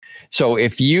So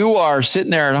if you are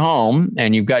sitting there at home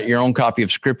and you've got your own copy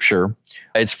of Scripture,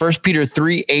 it's 1 Peter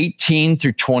 3:18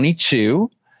 through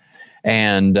 22.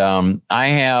 And I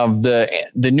have the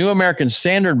New American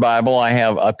Standard Bible I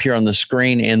have up here on the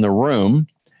screen in the room.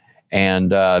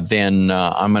 And then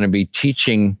I'm going to be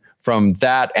teaching from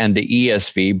that and the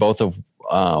ESV, both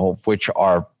of which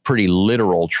are pretty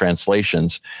literal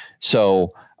translations.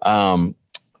 So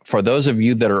for those of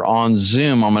you that are on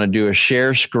Zoom, I'm going to do a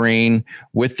share screen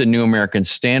with the New American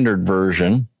Standard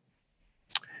Version,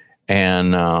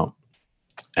 and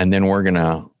then we're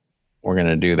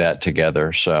gonna do that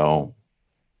together. So,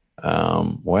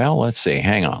 well, let's see.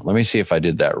 Hang on. Let me see if I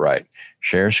did that right.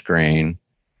 Share screen,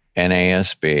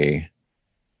 NASB.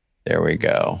 There we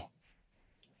go.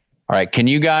 All right. Can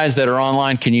you guys that are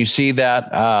online, can you see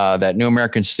that that New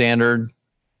American Standard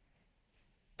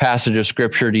passage of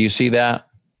Scripture? Do you see that?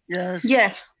 Yes.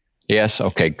 Yes. Yes.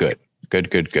 Okay, good.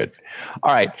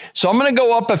 All right. So I'm going to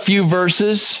go up a few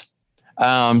verses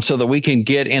so that we can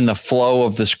get in the flow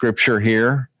of the Scripture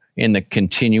here in the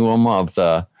continuum of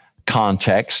the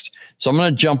context. So I'm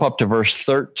going to jump up to verse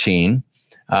 13 in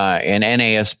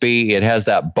NASB. It has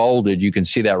that bolded. You can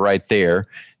see that right there.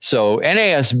 So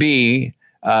NASB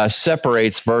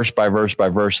separates verse by verse by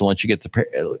verse unless you get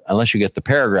the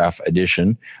paragraph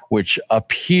edition, which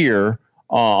up here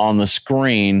on the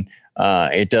screen,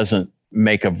 it doesn't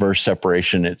make a verse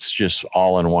separation. It's just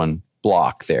all in one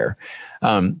block there.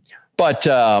 But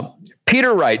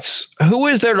Peter writes, "Who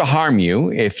is there to harm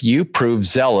you if you prove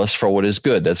zealous for what is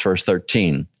good?" That's verse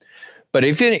 13. "But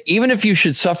even if you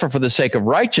should suffer for the sake of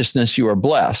righteousness, you are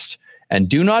blessed. And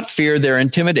do not fear their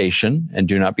intimidation, and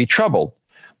do not be troubled.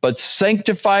 But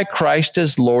sanctify Christ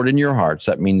as Lord in your hearts."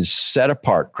 That means set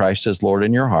apart Christ as Lord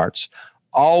in your hearts,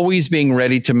 always being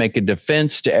ready to make a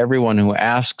defense to everyone who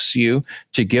asks you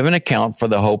to give an account for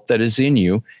the hope that is in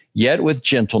you, yet with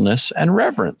gentleness and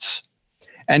reverence.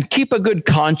 And keep a good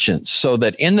conscience, so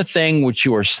that in the thing which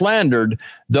you are slandered,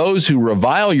 those who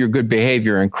revile your good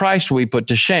behavior in Christ will be put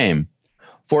to shame.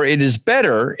 For it is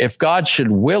better if God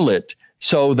should will it,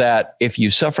 so that if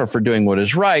you suffer for doing what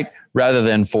is right, rather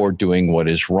than for doing what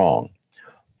is wrong.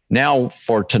 Now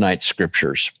for tonight's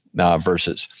scriptures,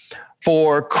 verses.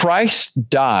 "For Christ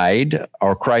died,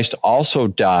 or Christ also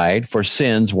died for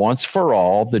sins once for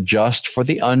all, the just for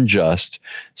the unjust,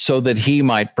 so that he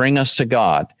might bring us to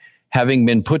God, having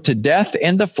been put to death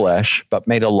in the flesh, but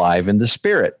made alive in the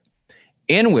spirit,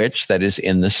 in which," that is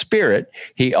in the spirit,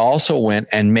 "he also went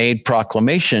and made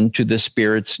proclamation to the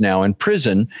spirits now in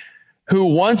prison, who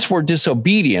once were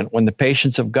disobedient when the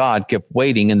patience of God kept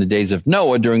waiting in the days of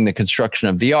Noah during the construction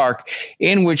of the ark,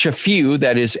 in which a few,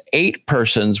 that is 8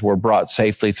 persons, were brought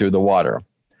safely through the water.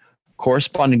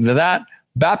 Corresponding to that,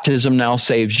 baptism now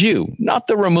saves you, not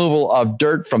the removal of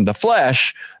dirt from the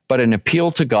flesh, but an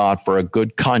appeal to God for a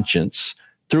good conscience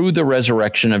through the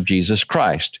resurrection of Jesus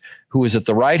Christ, who is at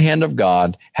the right hand of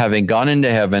God, having gone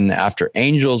into heaven after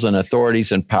angels and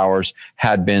authorities and powers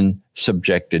had been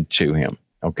subjected to him."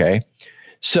 Okay,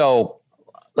 so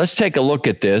let's take a look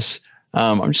at this.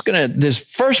 This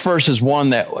first verse is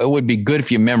one that it would be good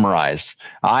if you memorized.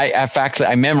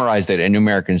 I memorized it in New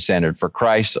American Standard. "For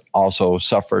Christ also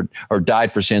suffered or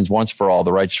died for sins once for all,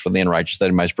 the righteous for the unrighteous,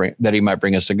 that he might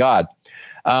bring us to God."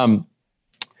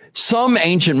 Some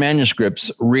ancient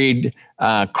manuscripts read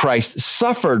Christ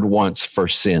suffered once for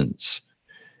sins.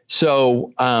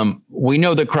 So we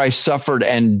know that Christ suffered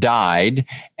and died,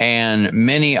 and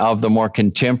many of the more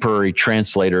contemporary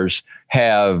translators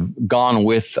have gone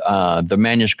with the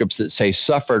manuscripts that say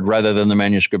suffered rather than the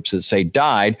manuscripts that say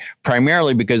died,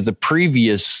 primarily because the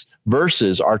previous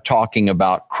verses are talking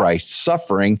about Christ's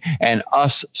suffering and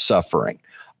us suffering.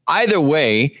 Either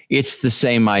way, it's the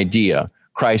same idea.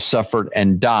 Christ suffered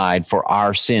and died for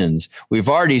our sins. We've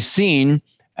already seen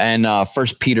in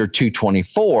 1 Peter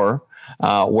 2:24,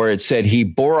 where it said he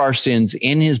bore our sins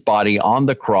in his body on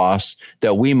the cross,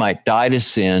 that we might die to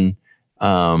sin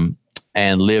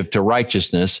and live to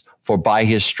righteousness, for by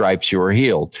his stripes you are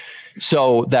healed.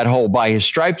 So that whole by his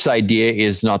stripes idea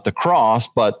is not the cross,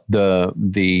 but the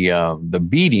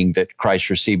beating that Christ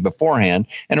received beforehand.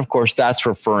 And of course, that's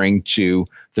referring to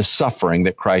the suffering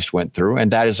that Christ went through, and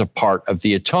that is a part of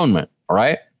the atonement. All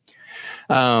right.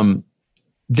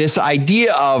 This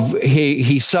idea of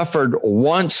he suffered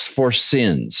once for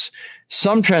sins.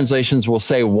 Some translations will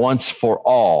say once for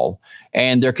all,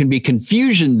 and there can be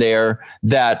confusion there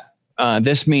that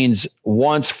this means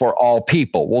once for all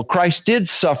people. Well, Christ did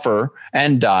suffer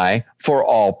and die for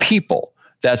all people.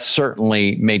 That's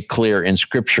certainly made clear in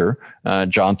Scripture,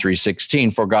 John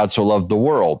 3:16, "For God so loved the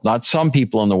world," not some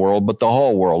people in the world, but the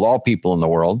whole world, all people in the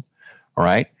world. All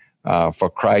right. For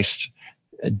Christ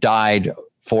died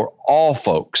for all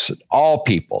folks, all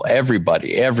people,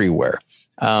 everybody, everywhere.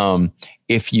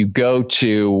 If you go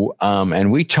to,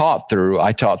 and I taught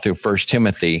through 1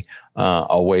 Timothy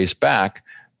a ways back,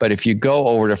 but if you go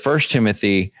over to 1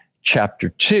 Timothy chapter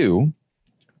 2,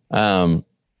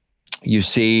 you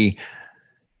see,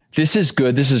 this is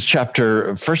good. This is 1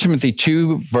 Timothy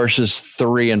 2, verses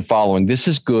 3 and following. This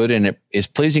is good, and it is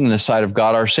pleasing in the sight of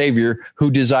God our Savior,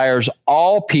 who desires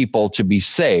all people to be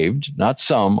saved, not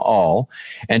some, all,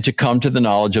 and to come to the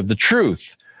knowledge of the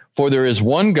truth. For there is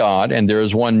one God, and there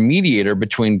is one mediator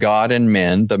between God and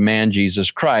men, the man Jesus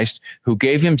Christ, who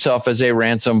gave himself as a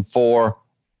ransom for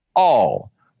all,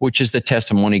 which is the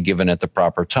testimony given at the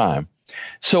proper time.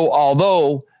 So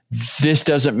although this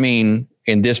doesn't mean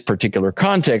in this particular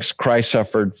context, Christ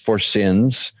suffered for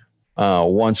sins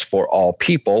once for all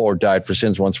people, or died for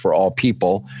sins once for all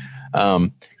people,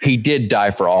 he did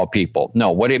die for all people.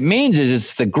 No, what it means is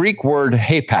it's the Greek word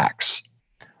hapax.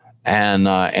 And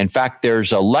in fact,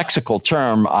 there's a lexical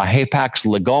term, hapax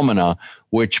legomena,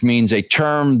 which means a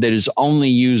term that is only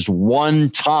used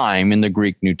one time in the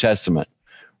Greek New Testament,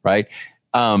 right?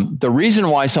 The reason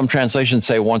why some translations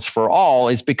say once for all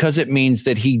is because it means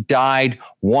that he died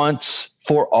once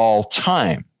for all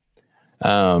time.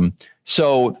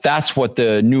 So that's what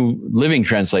the New Living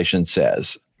Translation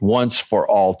says, once for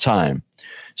all time.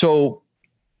 So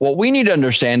what we need to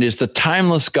understand is the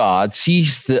timeless God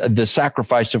sees the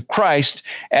sacrifice of Christ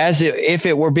as if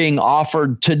it were being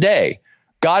offered today.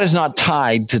 God is not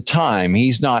tied to time.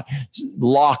 He's not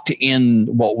locked in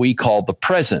what we call the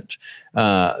present.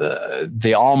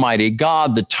 The Almighty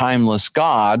God, the timeless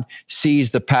God,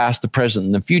 sees the past, the present,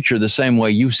 and the future the same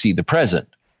way you see the present,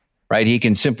 right? He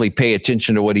can simply pay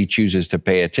attention to what he chooses to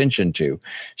pay attention to.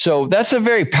 So that's a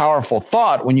very powerful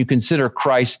thought when you consider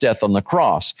Christ's death on the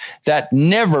cross. That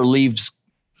never leaves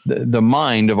the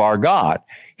mind of our God.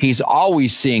 He's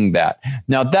always seeing that.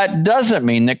 Now, that doesn't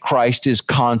mean that Christ is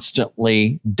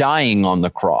constantly dying on the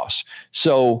cross.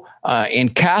 So in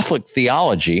Catholic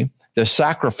theology, the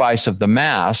sacrifice of the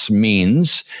Mass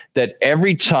means that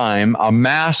every time a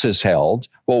Mass is held,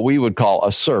 what we would call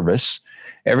a service,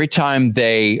 every time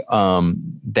they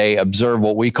observe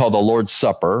what we call the Lord's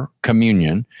Supper,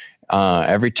 communion,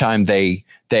 every time they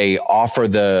offer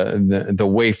the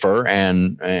wafer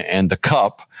and the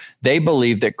cup, they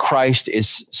believe that Christ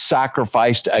is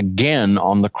sacrificed again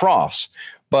on the cross.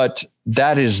 But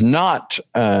that is not,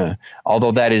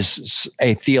 although that is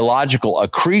a theological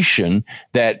accretion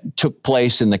that took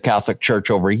place in the Catholic Church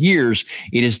over years,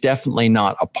 it is definitely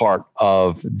not a part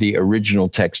of the original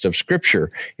text of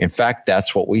Scripture. In fact,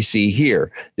 that's what we see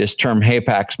here. This term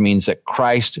hapax means that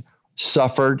Christ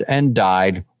suffered and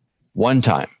died one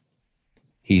time.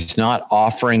 He's not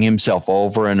offering himself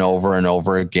over and over and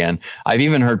over again. I've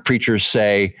even heard preachers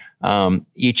say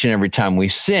each and every time we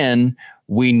sin,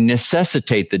 we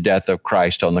necessitate the death of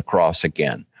Christ on the cross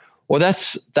again. Well,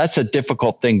 that's a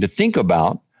difficult thing to think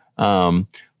about.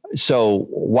 So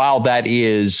while that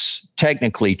is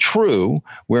technically true,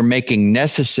 we're making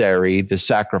necessary the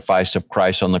sacrifice of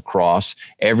Christ on the cross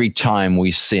every time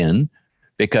we sin,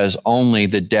 because only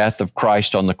the death of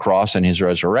Christ on the cross and his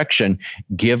resurrection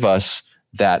give us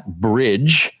that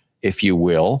bridge, if you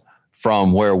will,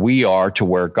 from where we are to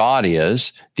where God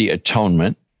is, the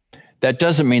atonement. That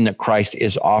doesn't mean that Christ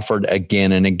is offered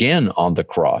again and again on the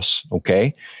cross,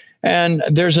 okay? And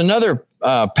there's another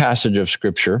passage of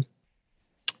Scripture.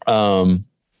 Paul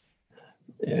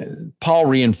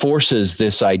reinforces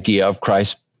this idea of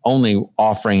Christ only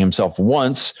offering himself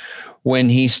once when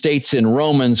he states in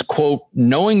Romans, quote,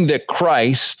 knowing that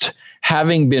Christ,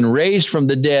 having been raised from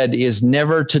the dead, is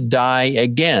never to die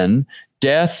again.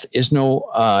 Death is no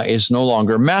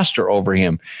longer master over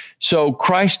him. So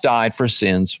Christ died for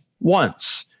sins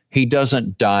once. He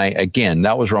doesn't die again.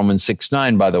 That was Romans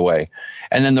 6:9, by the way.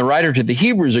 And then the writer to the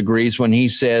Hebrews agrees when he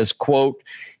says, quote,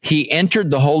 he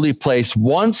entered the holy place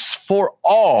once for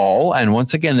all. And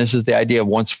once again, this is the idea of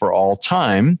once for all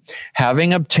time,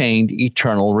 having obtained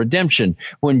eternal redemption.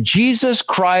 When Jesus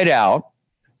cried out,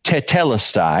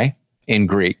 tetelestai, in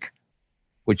Greek,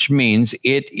 which means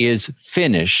it is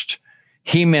finished,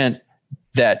 he meant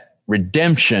that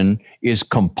redemption is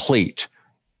complete.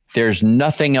 There's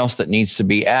nothing else that needs to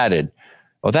be added.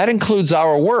 Well, that includes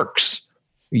our works.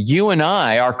 You and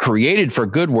I are created for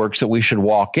good works that we should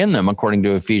walk in them, according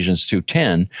to Ephesians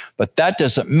 2:10. But that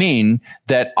doesn't mean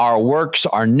that our works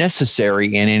are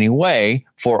necessary in any way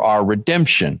for our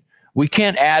redemption. We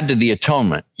can't add to the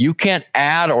atonement. You can't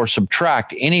add or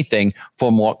subtract anything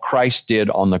from what Christ did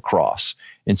on the cross.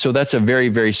 And so that's a very,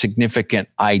 very significant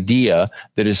idea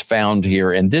that is found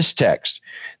here in this text.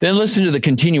 Then listen to the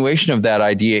continuation of that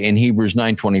idea in Hebrews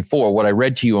 9:24. What I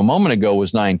read to you a moment ago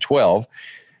was 9:12.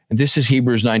 And this is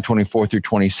Hebrews 9:24 through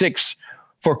 26.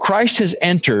 For Christ has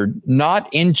entered not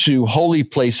into holy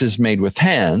places made with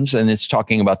hands, and it's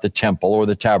talking about the temple or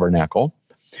the tabernacle,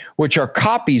 which are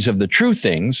copies of the true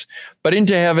things, but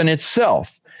into heaven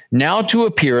itself, now to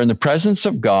appear in the presence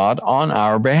of God on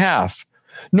our behalf.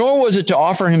 Nor was it to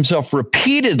offer himself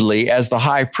repeatedly as the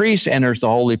high priest enters the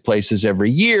holy places every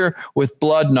year with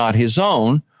blood not his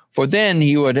own, for then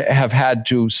he would have had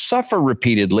to suffer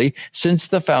repeatedly since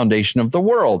the foundation of the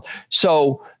world.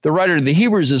 So the writer of the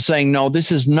Hebrews is saying, no,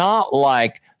 this is not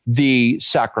like the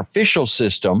sacrificial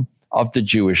system of the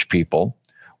Jewish people,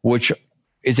 which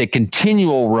is a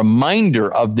continual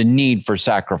reminder of the need for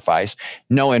sacrifice.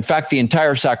 No, in fact, the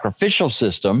entire sacrificial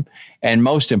system, and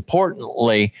most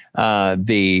importantly,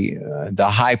 the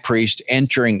high priest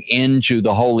entering into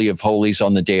the Holy of Holies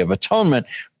on the Day of Atonement,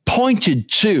 pointed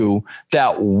to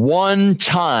that one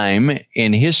time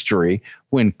in history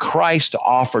when Christ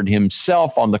offered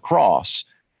himself on the cross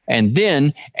and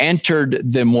then entered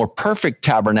the more perfect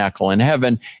tabernacle in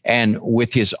heaven and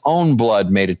with his own blood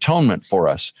made atonement for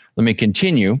us. Let me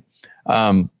continue.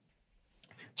 So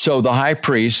the high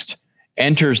priest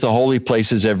enters the holy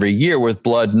places every year with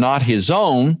blood not his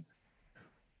own,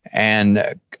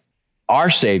 and our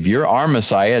Savior, our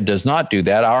Messiah, does not do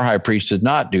that. Our high priest does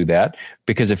not do that,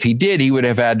 because if he did, he would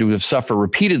have had to have suffered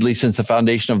repeatedly since the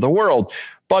foundation of the world.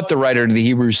 But the writer of the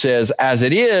Hebrews says, as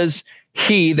it is,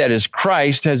 he, that is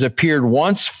Christ, has appeared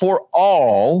once for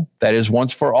all, that is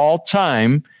once for all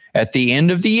time, at the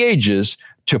end of the ages,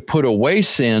 to put away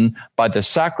sin by the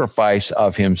sacrifice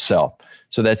of himself.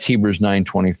 So that's Hebrews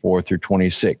 9:24 through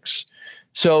 26.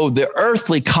 So the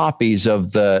earthly copies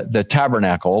of the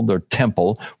tabernacle, the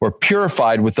temple, were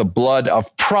purified with the blood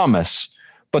of promise,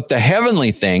 but the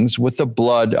heavenly things with the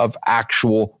blood of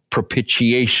actual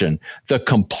propitiation, the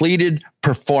completed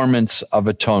performance of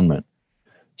atonement.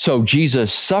 So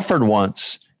Jesus suffered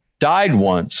once, died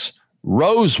once,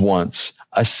 rose once,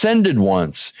 ascended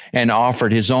once, and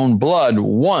offered his own blood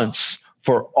once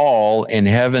for all in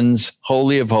heaven's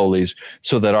holy of holies,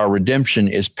 so that our redemption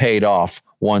is paid off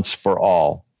once for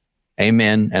all.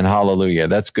 Amen and hallelujah.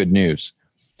 That's good news.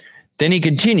 Then he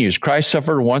continues, Christ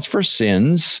suffered once for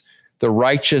sins, the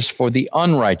righteous for the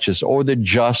unrighteous, or the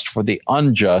just for the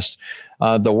unjust.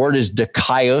 The word is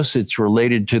dikaios. It's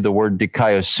related to the word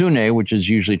dikaiosune, which is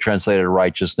usually translated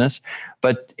righteousness,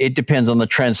 but it depends on the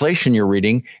translation you're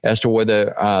reading as to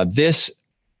whether this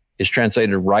is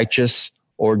translated righteous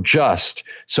or just.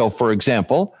 So, for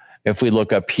example, if we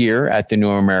look up here at the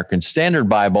New American Standard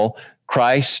Bible,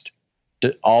 Christ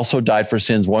also died for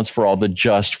sins once for all, the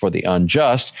just for the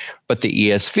unjust. But the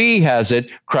ESV has it,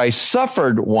 Christ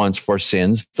suffered once for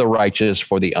sins, the righteous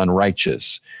for the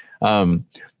unrighteous.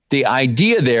 The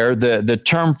idea there, the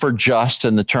term for just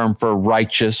and the term for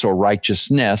righteous or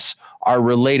righteousness are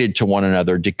related to one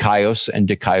another, dikaios and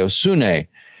dikaiosune.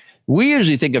 We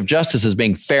usually think of justice as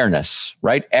being fairness,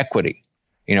 right? Equity.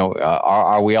 You know,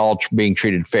 are we all being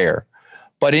treated fair?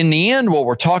 But in the end, what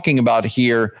we're talking about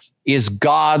here is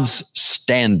God's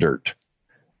standard,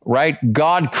 right?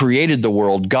 God created the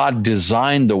world. God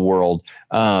designed the world.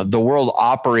 The world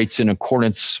operates in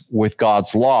accordance with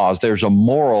God's laws. There's a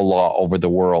moral law over the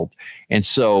world. And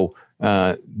so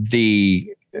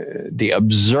the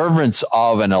observance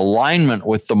of an alignment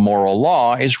with the moral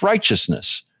law is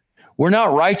righteousness. We're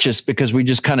not righteous because we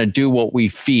just kind of do what we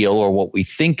feel or what we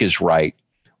think is right.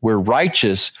 We're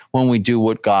righteous when we do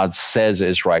what God says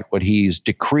is right, what he's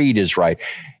decreed is right.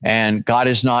 And God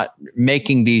is not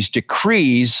making these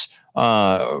decrees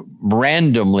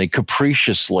randomly,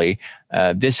 capriciously.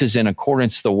 This is in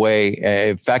accordance the way,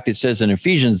 in fact, it says in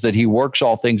Ephesians that he works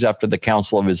all things after the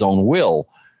counsel of his own will.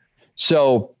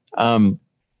 So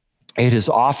it has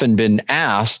often been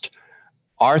asked,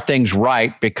 are things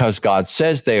right because God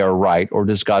says they are right, or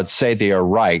does God say they are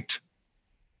right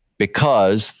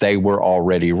because they were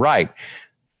already right?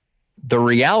 The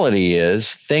reality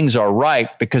is things are right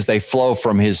because they flow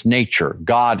from his nature.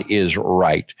 God is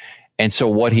right. And so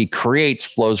what he creates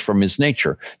flows from his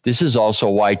nature. This is also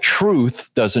why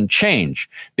truth doesn't change,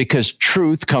 because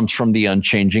truth comes from the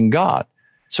unchanging God.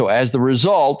 So as the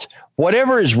result,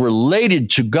 whatever is related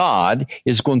to God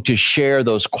is going to share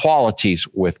those qualities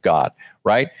with God,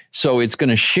 right? So it's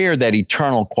going to share that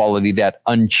eternal quality, that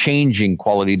unchanging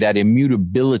quality, that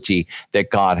immutability that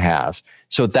God has.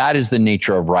 So that is the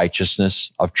nature of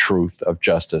righteousness, of truth, of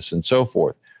justice, and so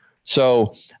forth.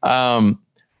 So,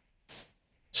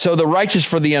 so the righteous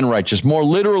for the unrighteous, more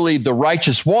literally, the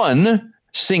righteous one,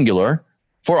 singular,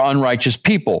 for unrighteous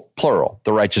people, plural.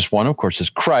 The righteous one, of course, is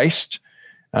Christ,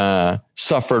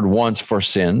 suffered once for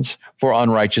sins for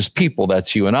unrighteous people.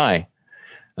 That's you and I.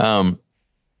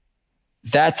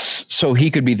 That's so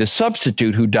he could be the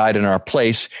substitute who died in our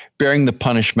place, bearing the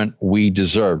punishment we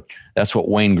deserved. That's what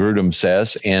Wayne Grudem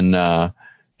says in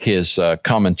his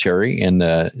commentary in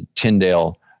the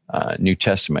Tyndale New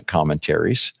Testament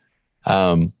commentaries.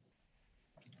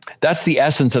 That's the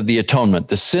essence of the atonement.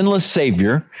 The sinless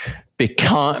Savior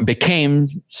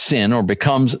became sin or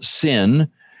becomes sin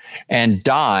and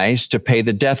dies to pay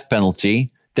the death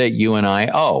penalty that you and I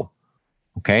owe.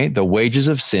 Okay, the wages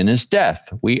of sin is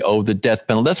death. We owe the death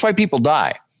penalty. That's why people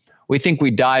die. We think we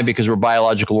die because we're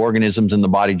biological organisms and the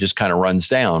body just kind of runs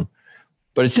down.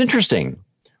 But it's interesting.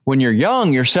 When you're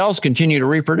young, your cells continue to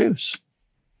reproduce.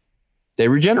 They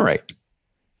regenerate.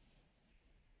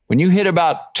 When you hit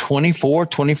about 24,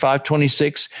 25,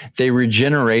 26, they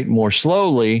regenerate more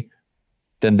slowly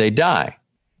than they die.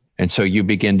 And so you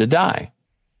begin to die.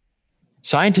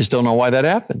 Scientists don't know why that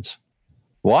happens.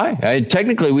 Why?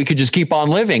 Technically, we could just keep on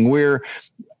living. We're,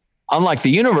 unlike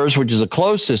the universe, which is a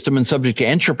closed system and subject to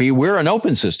entropy, we're an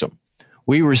open system.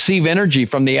 We receive energy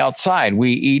from the outside.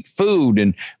 We eat food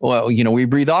and, we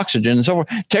breathe oxygen and so forth.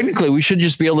 Technically, we should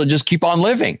just be able to just keep on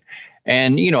living.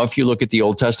 And, if you look at the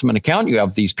Old Testament account, you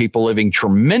have these people living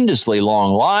tremendously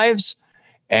long lives.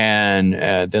 And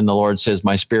then the Lord says,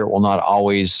 my spirit will not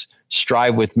always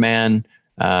strive with man.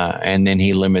 And then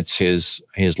he limits his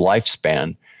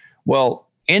lifespan. Well,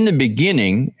 in the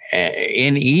beginning,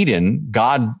 in Eden,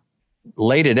 God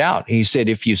laid it out. He said,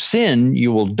 if you sin,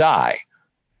 you will die.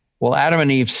 Well, Adam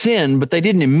and Eve sinned, but they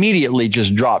didn't immediately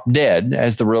just drop dead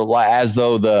as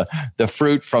though the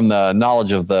fruit from the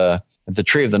knowledge of the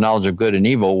tree of the knowledge of good and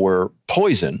evil were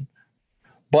poison.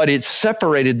 But it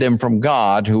separated them from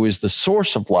God, who is the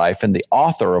source of life and the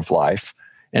author of life.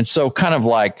 And so kind of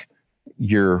like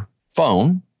your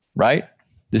phone, right?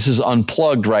 This is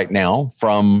unplugged right now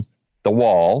from the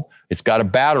wall. It's got a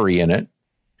battery in it,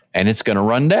 and it's going to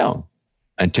run down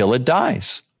until it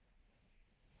dies.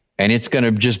 And it's going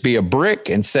to just be a brick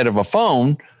instead of a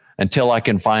phone until I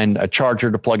can find a charger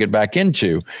to plug it back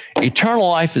into. Eternal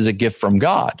life is a gift from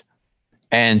God.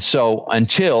 And so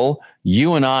until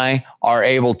you and I are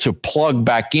able to plug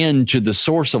back into the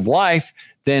source of life,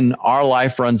 then our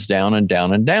life runs down and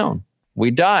down and down.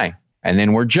 We die, and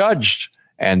then we're judged,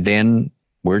 and then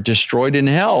we're destroyed in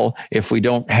hell if we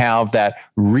don't have that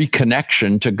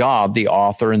reconnection to God, the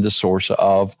author and the source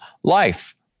of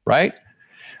life, right?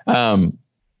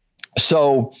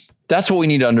 So that's what we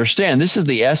need to understand. This is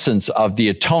the essence of the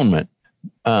atonement.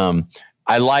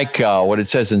 I like what it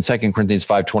says in 2 Corinthians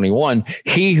 5:21.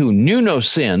 He who knew no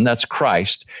sin, that's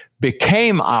Christ,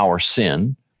 became our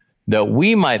sin, that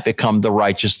we might become the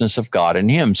righteousness of God in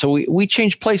him. So we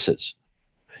change places.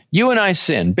 You and I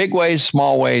sin, big ways,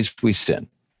 small ways, we sin,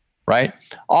 right?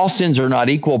 All sins are not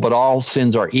equal, but all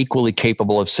sins are equally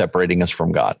capable of separating us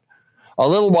from God. A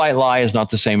little white lie is not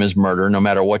the same as murder, no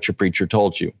matter what your preacher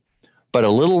told you. But a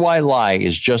little white lie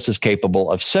is just as capable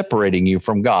of separating you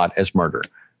from God as murder.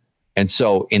 And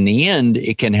so in the end,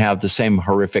 it can have the same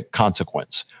horrific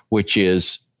consequence, which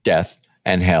is death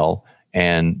and hell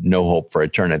and no hope for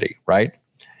eternity, right?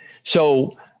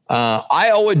 So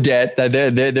I owe a debt.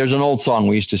 There's an old song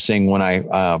we used to sing when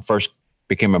I first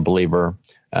became a believer.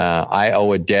 I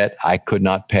owe a debt I could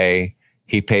not pay.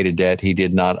 He paid a debt he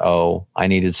did not owe. I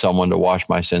needed someone to wash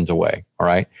my sins away. All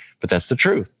right. But that's the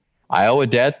truth. I owe a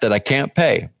debt that I can't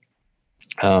pay.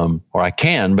 Or I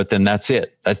can, but then that's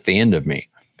it. That's the end of me.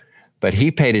 But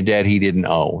he paid a debt he didn't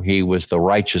owe. He was the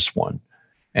righteous one,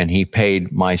 and he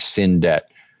paid my sin debt.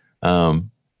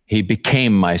 He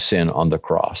became my sin on the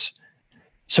cross.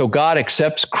 So God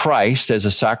accepts Christ as a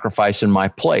sacrifice in my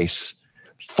place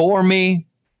for me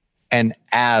and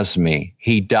as me.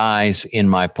 He dies in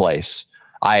my place.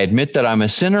 I admit that I'm a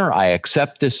sinner. I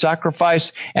accept this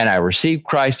sacrifice, and I receive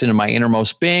Christ into my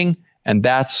innermost being, and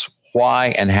that's why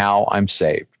and how I'm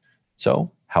saved. So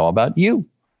how about you?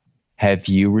 Have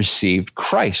you received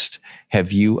Christ?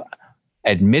 Have you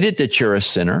admitted that you're a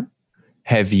sinner?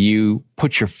 Have you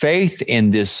put your faith in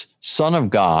this Son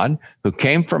of God who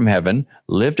came from heaven,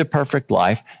 lived a perfect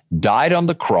life, died on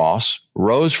the cross,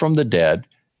 rose from the dead,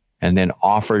 and then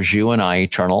offers you and I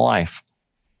eternal life?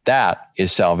 That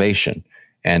is salvation.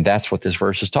 And that's what this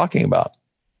verse is talking about,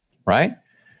 right?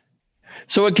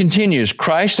 So it continues,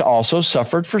 Christ also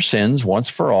suffered for sins once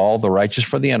for all, the righteous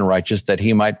for the unrighteous, that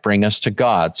he might bring us to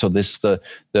God. So this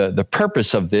the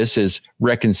purpose of this is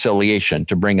reconciliation,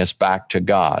 to bring us back to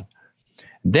God.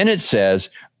 Then it says,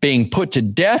 being put to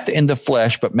death in the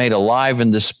flesh, but made alive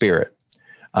in the spirit.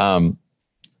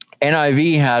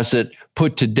 NIV has it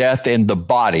put to death in the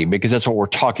body, because that's what we're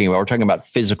talking about. We're talking about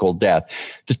physical death.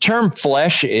 The term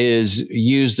flesh is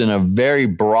used in a very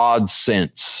broad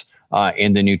sense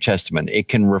in the New Testament. It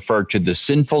can refer to the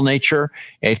sinful nature.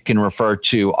 It can refer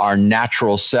to our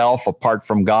natural self apart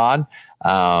from God.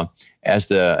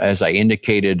 As I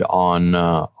indicated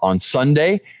on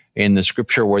Sunday in the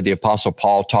scripture where the Apostle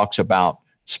Paul talks about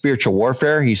spiritual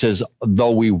warfare, he says,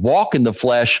 though we walk in the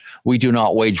flesh, we do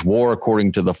not wage war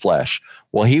according to the flesh.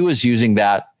 Well, he was using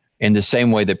that in the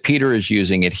same way that Peter is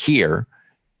using it here,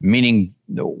 meaning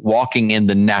walking in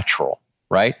the natural,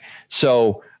 right?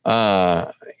 So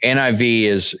NIV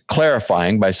is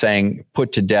clarifying by saying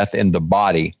put to death in the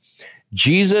body.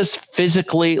 Jesus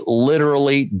physically,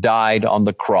 literally died on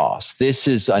the cross. This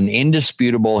is an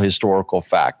indisputable historical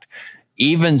fact.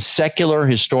 Even secular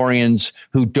historians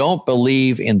who don't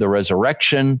believe in the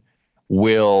resurrection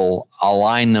will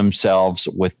align themselves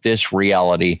with this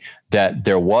reality that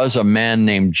there was a man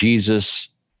named Jesus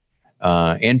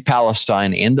in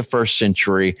Palestine in the first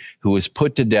century who was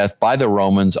put to death by the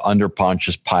Romans under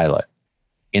Pontius Pilate.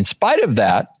 In spite of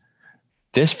that,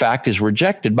 this fact is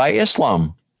rejected by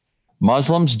Islam.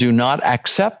 Muslims do not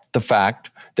accept the fact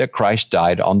that Christ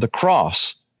died on the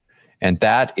cross. And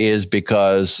that is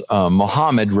because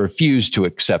Muhammad refused to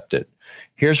accept it.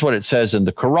 Here's what it says in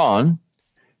the Quran.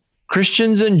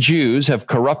 Christians and Jews have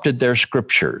corrupted their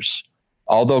scriptures.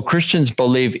 Although Christians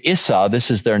believe Isa,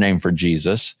 this is their name for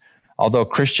Jesus, although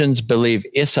Christians believe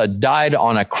Isa died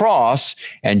on a cross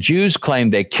and Jews claim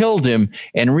they killed him,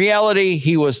 in reality,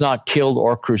 he was not killed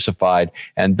or crucified,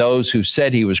 and those who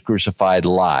said he was crucified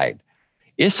lied.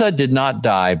 Isa did not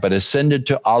die, but ascended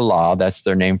to Allah, that's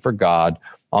their name for God.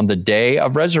 On the day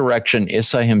of resurrection,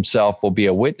 Isa himself will be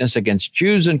a witness against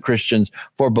Jews and Christians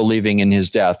for believing in his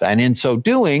death. And in so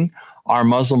doing, our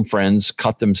Muslim friends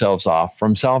cut themselves off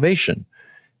from salvation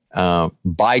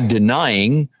by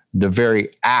denying the very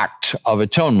act of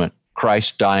atonement,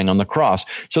 Christ dying on the cross.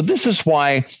 So this is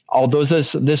why, although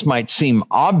this might seem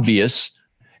obvious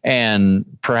and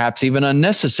perhaps even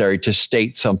unnecessary to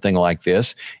state something like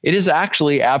this, it is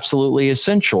actually absolutely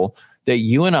essential that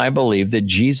you and I believe that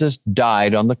Jesus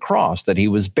died on the cross, that he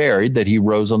was buried, that he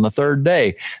rose on the third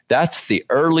day. That's the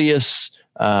earliest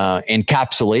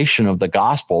encapsulation of the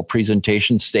gospel,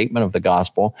 presentation statement of the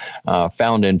gospel,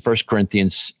 found in 1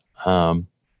 Corinthians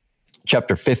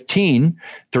chapter 15,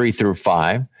 3 through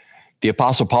 5. The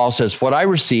Apostle Paul says, what I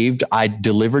received, I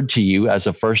delivered to you as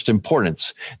of first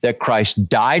importance, that Christ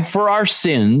died for our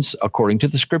sins according to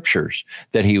the scriptures,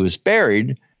 that he was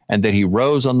buried, and that he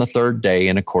rose on the third day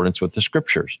in accordance with the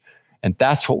scriptures. And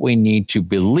that's what we need to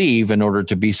believe in order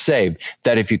to be saved.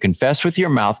 That if you confess with your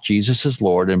mouth Jesus is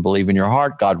Lord and believe in your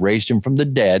heart God raised him from the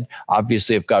dead,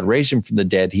 obviously if God raised him from the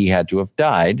dead, he had to have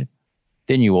died,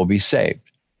 then you will be saved.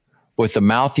 With the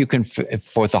mouth you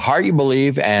with the heart you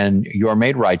believe and you are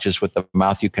made righteous. With the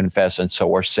mouth you confess and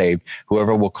so are saved.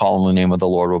 Whoever will call on the name of the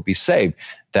Lord will be saved.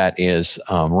 That is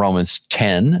Romans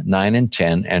 10, 9 and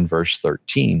 10 and verse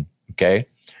 13. Okay.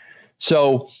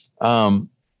 So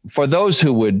for those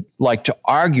who would like to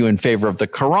argue in favor of the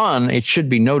Quran, it should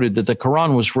be noted that the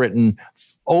Quran was written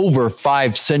over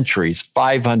 5 centuries,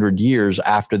 500 years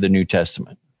after the New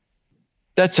Testament.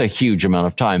 That's a huge amount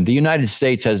of time. The United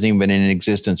States hasn't even been in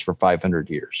existence for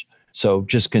 500 years. So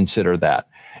just consider that.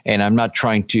 And I'm not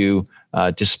trying to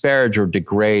disparage or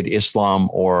degrade Islam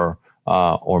or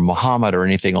Muhammad or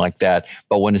anything like that.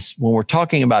 But when we're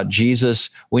talking about Jesus,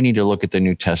 we need to look at the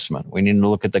New Testament. We need to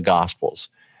look at the Gospels.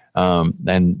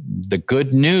 And the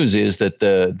good news is that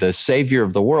the Savior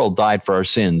of the world died for our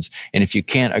sins. And if you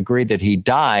can't agree that he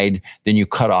died, then you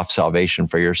cut off salvation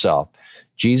for yourself.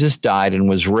 Jesus died and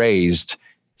was raised.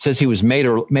 It says he was made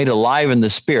alive in the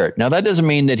spirit. Now, that doesn't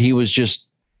mean that he was just,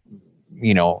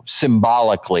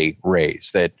 symbolically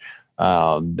raised, that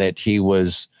he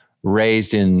was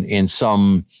raised in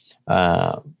some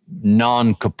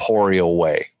non-corporeal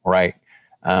way, right?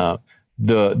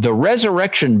 The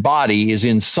resurrection body is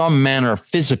in some manner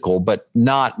physical, but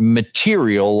not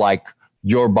material like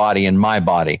your body and my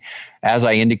body. As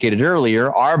I indicated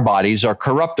earlier, our bodies are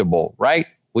corruptible, right?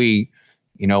 We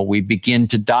begin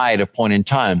to die at a point in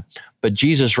time, but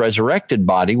Jesus' resurrected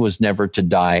body was never to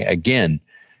die again.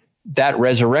 That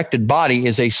resurrected body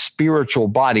is a spiritual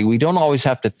body. We don't always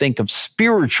have to think of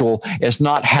spiritual as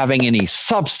not having any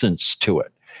substance to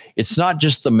it. It's not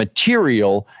just the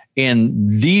material in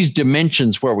these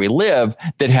dimensions where we live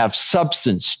that have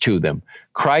substance to them.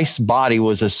 Christ's body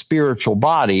was a spiritual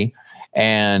body,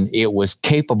 and it was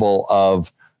capable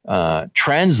of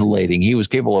translating. He was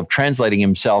capable of translating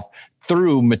himself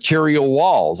through material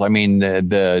walls. I mean,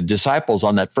 the disciples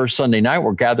on that first Sunday night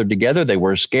were gathered together. They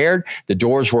were scared. The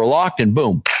doors were locked, and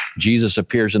boom, Jesus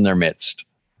appears in their midst.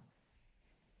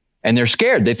 And they're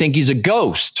scared. They think he's a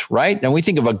ghost, right? Now we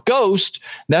think of a ghost.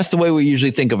 That's the way we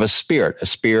usually think of a spirit,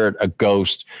 a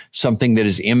ghost, something that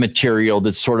is immaterial,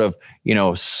 that's sort of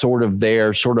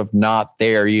there, sort of not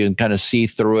there. You can kind of see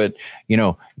through it,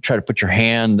 try to put your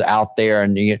hand out there.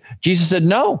 And Jesus said,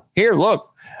 no, here, look,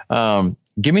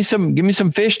 give me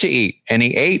some fish to eat. And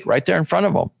he ate right there in front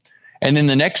of them. And then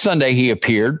the next Sunday he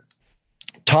appeared.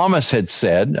 Thomas had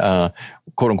said,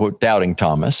 quote unquote, doubting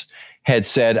Thomas, had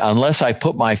said, unless I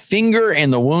put my finger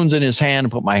in the wounds in his hand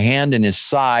and put my hand in his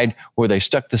side where they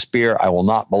stuck the spear, I will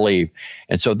not believe.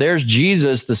 And so there's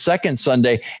Jesus the second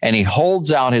Sunday, and he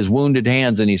holds out his wounded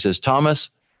hands and he says,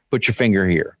 Thomas, put your finger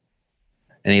here.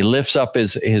 And he lifts up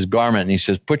his garment and he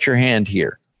says, put your hand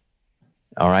here.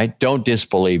 All right. Don't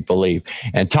disbelieve, believe.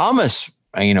 And Thomas,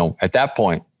 at that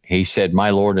point, he said, my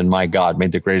Lord and my God,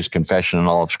 made the greatest confession in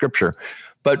all of Scripture.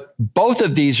 But both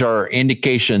of these are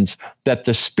indications that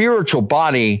the spiritual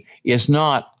body is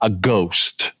not a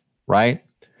ghost, right?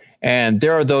 And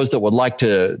there are those that would like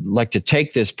to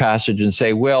take this passage and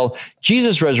say, well,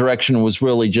 Jesus' resurrection was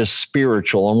really just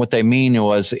spiritual. And what they mean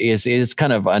is it's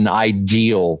kind of an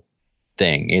ideal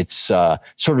thing. It's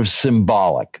sort of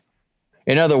symbolic.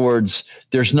 In other words,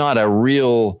 there's not a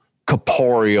real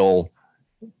corporeal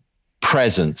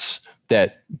presence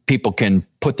that people can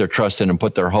put their trust in and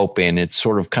put their hope in. It's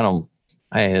sort of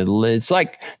it's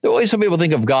like the way some people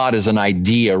think of God as an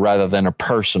idea rather than a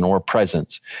person or a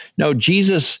presence. No,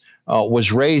 Jesus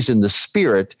was raised in the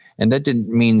spirit, and that didn't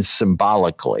mean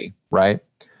symbolically, right?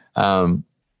 It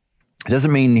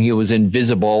doesn't mean he was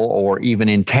invisible or even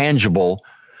intangible,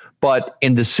 but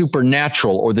in the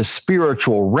supernatural or the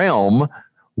spiritual realm,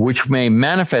 which may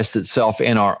manifest itself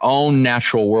in our own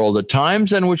natural world at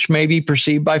times and which may be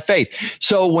perceived by faith.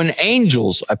 So when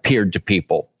angels appeared to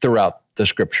people throughout the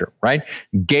Scripture, right?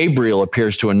 Gabriel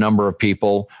appears to a number of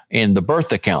people in the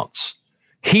birth accounts.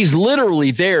 He's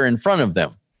literally there in front of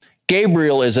them.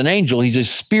 Gabriel is an angel. He's a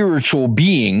spiritual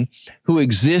being who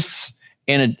exists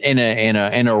in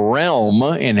a realm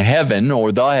in heaven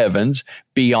or the heavens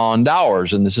beyond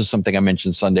ours. And this is something I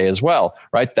mentioned Sunday as well,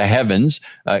 right? The heavens,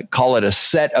 call it a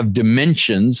set of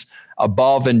dimensions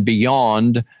above and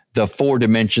beyond the four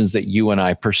dimensions that you and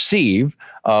I perceive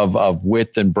of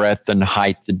width and breadth and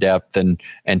height, the depth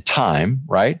and time,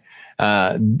 right?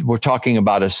 We're talking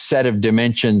about a set of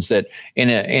dimensions that in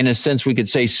a sense we could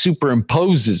say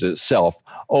superimposes itself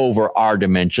over our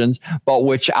dimensions, but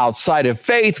which outside of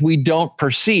faith we don't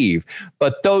perceive.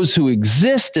 But those who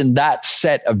exist in that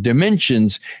set of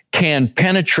dimensions can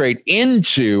penetrate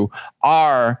into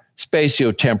our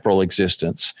spatiotemporal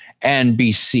existence and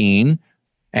be seen,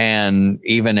 and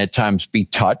even at times be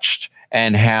touched,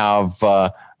 and have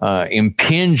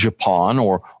impinge upon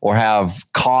or have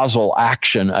causal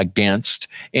action against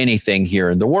anything here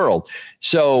in the world.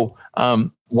 So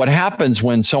what happens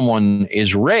when someone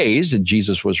is raised, and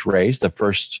Jesus was raised, the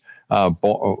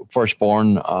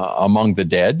firstborn among the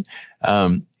dead,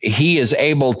 he is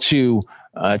able to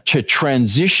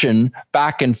transition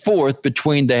back and forth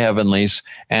between the heavenlies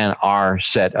and our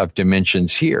set of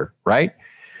dimensions here, right?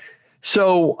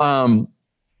 So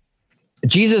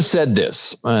Jesus said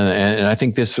this, and I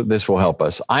think this will help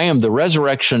us. I am the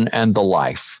resurrection and the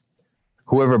life.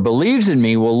 Whoever believes in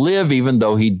me will live even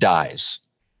though he dies.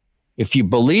 If you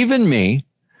believe in me,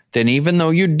 then even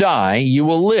though you die, you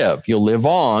will live. You'll live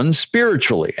on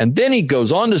spiritually. And then he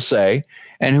goes on to say,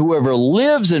 and whoever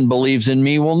lives and believes in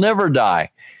me will never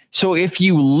die. So if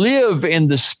you live in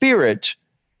the Spirit,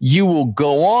 you will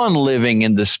go on living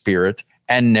in the Spirit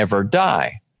and never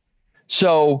die.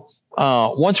 So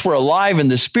once we're alive in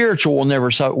the spiritual,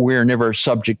 we're never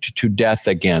subject to death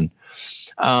again.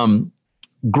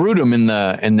 Grudem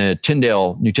in the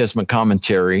Tyndale New Testament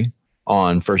commentary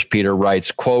on 1 Peter writes,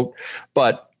 quote,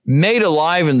 but made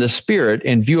alive in the Spirit,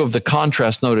 in view of the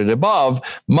contrast noted above,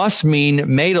 must mean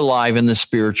made alive in the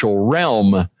spiritual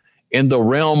realm, in the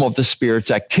realm of the Spirit's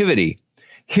activity.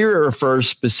 Here it refers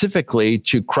specifically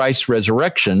to Christ's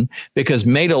resurrection, because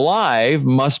made alive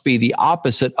must be the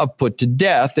opposite of put to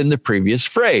death in the previous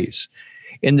phrase.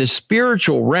 In the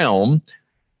spiritual realm,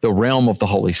 the realm of the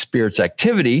Holy Spirit's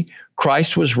activity,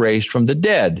 Christ was raised from the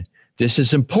dead. This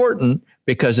is important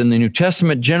because in the New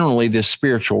Testament, generally, this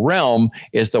spiritual realm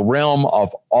is the realm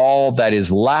of all that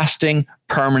is lasting,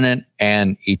 permanent,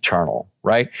 and eternal,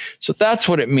 right? So that's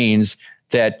what it means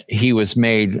that he was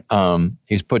made,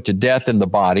 he's put to death in the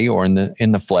body or in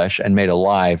the flesh and made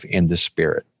alive in the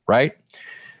spirit, right?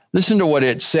 Listen to what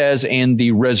it says in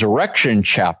the resurrection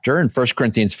chapter in 1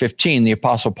 Corinthians 15. The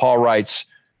Apostle Paul writes,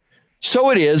 "So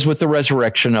it is with the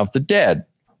resurrection of the dead.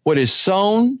 What is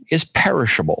sown is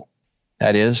perishable."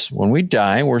 That is, when we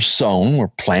die, we're sown, we're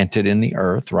planted in the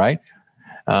earth, right?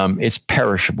 It's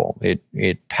perishable.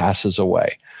 It passes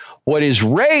away. What is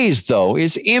raised, though,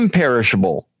 is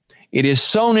imperishable. It is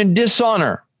sown in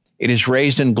dishonor. It is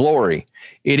raised in glory.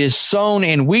 It is sown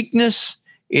in weakness.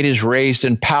 It is raised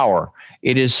in power.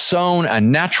 It is sown a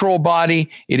natural body.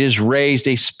 It is raised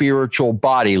a spiritual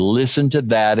body. Listen to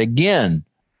that again.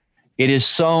 It is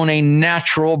sown a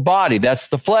natural body. That's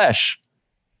the flesh.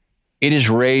 It is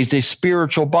raised a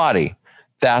spiritual body.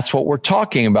 That's what we're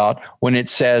talking about when it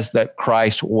says that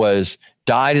Christ was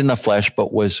died in the flesh,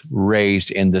 but was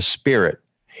raised in the spirit.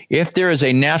 If there is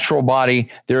a natural body,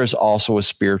 there is also a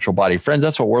spiritual body. Friends,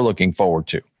 that's what we're looking forward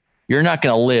to. You're not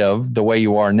going to live the way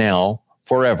you are now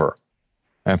forever.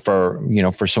 And for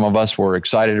some of us, we're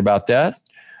excited about that.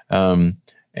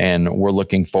 And we're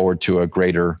looking forward to a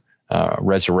greater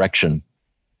resurrection.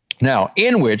 Now,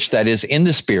 in which, that is, in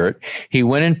the Spirit, he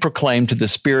went and proclaimed to the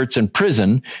spirits in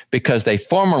prison because they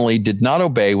formerly did not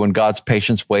obey when God's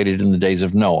patience waited in the days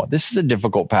of Noah. This is a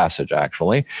difficult passage,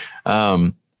 actually.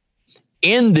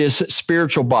 In this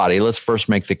spiritual body, let's first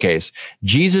make the case.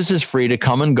 Jesus is free to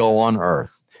come and go on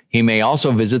earth. He may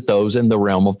also visit those in the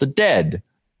realm of the dead,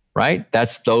 right?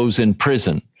 That's those in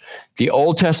prison. The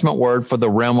Old Testament word for the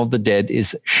realm of the dead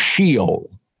is Sheol.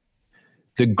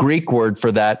 The Greek word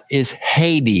for that is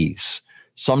Hades.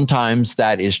 Sometimes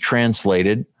that is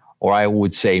translated, or I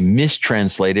would say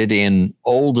mistranslated in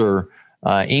older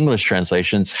English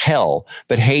translations, hell.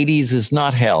 But Hades is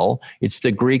not hell. It's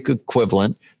the Greek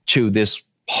equivalent to this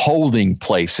holding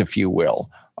place, if you will,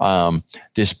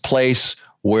 this place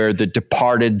where the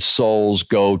departed souls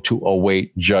go to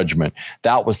await judgment.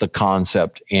 That was the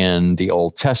concept in the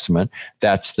Old Testament.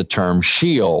 That's the term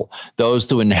Sheol. Those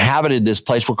who inhabited this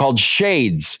place were called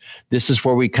shades. This is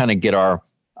where we kind of get our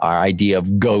idea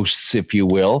of ghosts, if you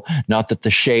will. Not that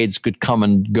the shades could come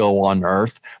and go on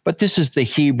earth, but this is the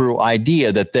Hebrew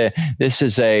idea that this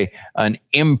is an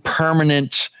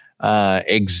impermanent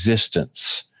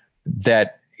existence,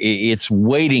 that it's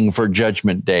waiting for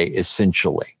judgment day,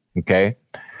 essentially. Okay.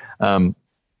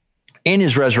 In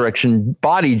his resurrection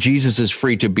body, Jesus is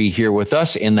free to be here with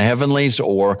us in the heavenlies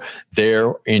or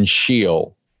there in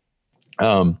Sheol.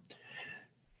 Again,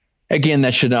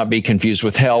 that should not be confused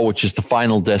with hell, which is the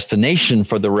final destination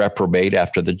for the reprobate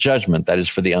after the judgment. That is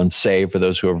for the unsaved, for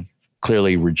those who have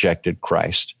clearly rejected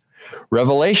Christ.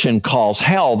 Revelation calls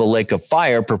hell the lake of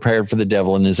fire prepared for the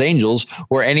devil and his angels,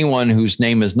 where anyone whose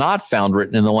name is not found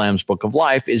written in the Lamb's book of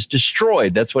life is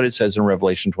destroyed. That's what it says in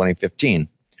Revelation 20:15.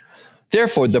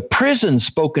 Therefore, the prison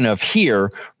spoken of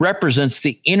here represents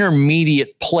the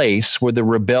intermediate place where the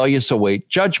rebellious await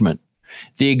judgment.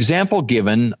 The example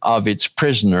given of its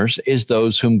prisoners is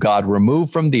those whom God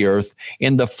removed from the earth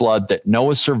in the flood that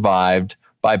Noah survived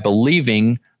by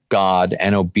believing God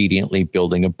and obediently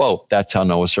building a boat. That's how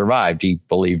Noah survived. He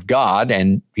believed God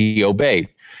and he obeyed.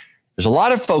 There's a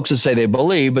lot of folks that say they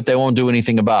believe, but they won't do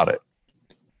anything about it.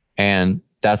 And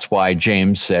that's why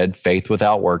James said faith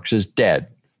without works is dead.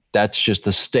 That's just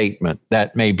a statement.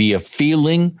 That may be a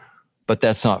feeling, but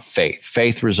that's not faith.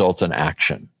 Faith results in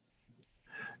action.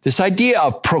 This idea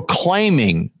of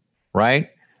proclaiming, right?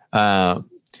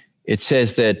 It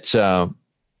says that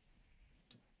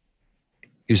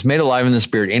he was made alive in the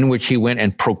Spirit, in which he went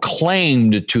and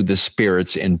proclaimed to the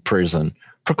spirits in prison.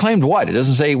 Proclaimed what? It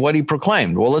doesn't say what he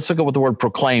proclaimed. Well, let's look at what the word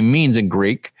proclaim means in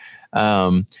Greek.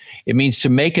 It means to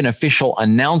make an official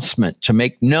announcement, to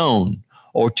make known,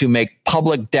 or to make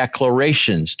public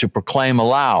declarations, to proclaim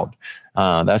aloud.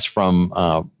 That's from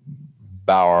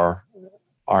Bauer,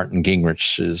 Art, and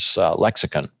Gingrich's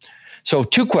lexicon. So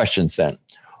 2 questions then.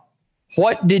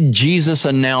 What did Jesus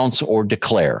announce or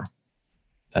declare?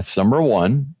 That's number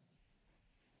 1.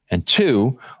 And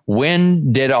 2,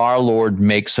 when did our Lord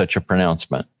make such a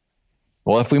pronouncement?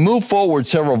 Well, if we move forward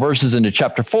several verses into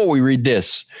chapter 4, we read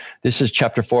this. This is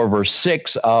chapter 4, verse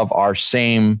 6 of our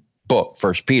same book,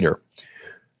 1 Peter.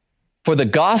 For the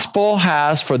gospel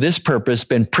has for this purpose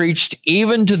been preached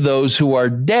even to those who are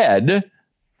dead,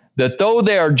 that though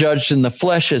they are judged in the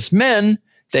flesh as men,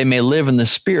 they may live in the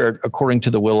spirit according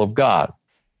to the will of God.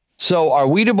 So are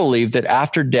we to believe that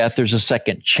after death, there's a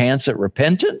second chance at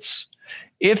repentance?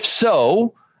 If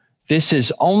so, this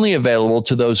is only available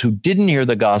to those who didn't hear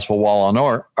the gospel while on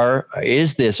earth, or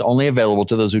is this only available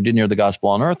to those who didn't hear the gospel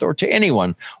on earth or to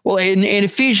anyone? Well, in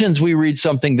Ephesians, we read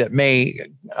something that may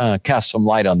cast some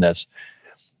light on this.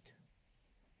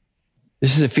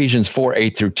 This is Ephesians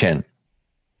 4:8 through 10.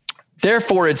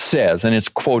 Therefore it says, and it's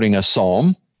quoting a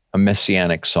psalm, a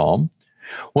messianic psalm,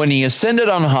 when he ascended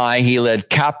on high, he led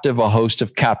captive a host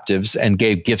of captives and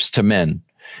gave gifts to men.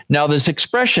 Now, this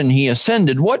expression, he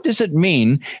ascended, what does it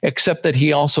mean except that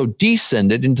he also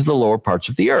descended into the lower parts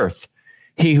of the earth?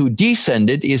 He who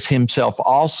descended is himself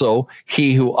also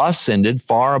he who ascended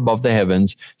far above the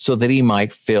heavens so that he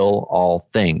might fill all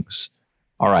things.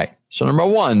 All right. So number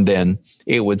one, then,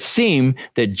 it would seem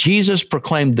that Jesus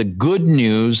proclaimed the good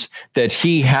news that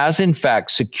he has, in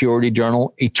fact, secured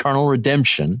eternal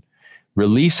redemption,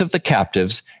 release of the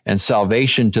captives, and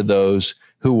salvation to those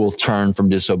who will turn from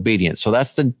disobedience. So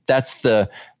that's the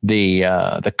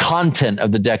content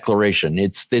of the declaration.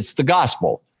 It's the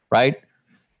gospel, right?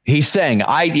 He's saying,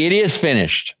 it is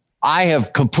finished. I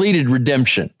have completed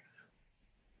redemption,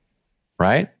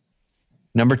 right?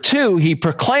 Number two, he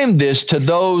proclaimed this to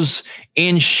those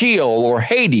in Sheol or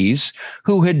Hades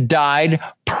who had died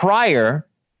prior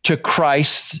to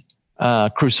Christ's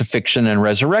crucifixion and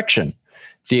resurrection,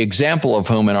 the example of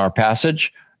whom in our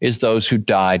passage is those who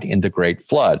died in the great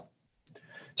flood.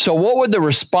 So what would the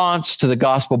response to the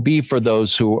gospel be for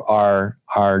those who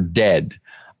are dead?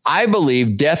 I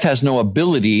believe death has no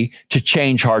ability to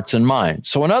change hearts and minds.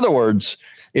 So in other words,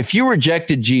 if you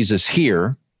rejected Jesus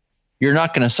here, you're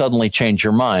not going to suddenly change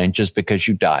your mind just because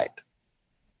you died.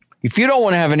 If you don't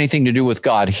want to have anything to do with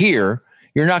God here,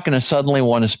 you're not going to suddenly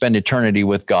want to spend eternity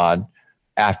with God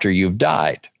after you've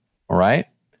died. All right?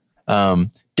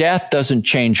 Death doesn't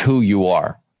change who you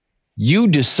are. You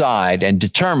decide and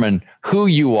determine who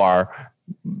you are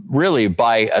really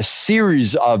by a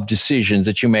series of decisions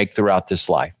that you make throughout this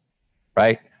life,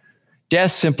 right?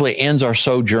 Death simply ends our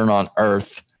sojourn on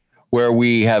earth, where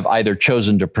we have either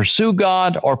chosen to pursue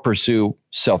God or pursue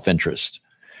self-interest,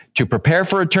 to prepare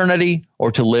for eternity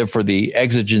or to live for the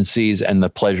exigencies and the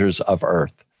pleasures of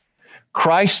earth.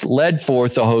 Christ led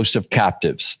forth a host of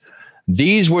captives.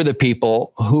 These were the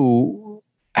people who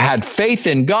had faith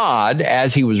in God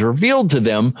as he was revealed to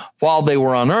them while they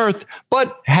were on earth,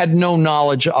 but had no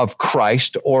knowledge of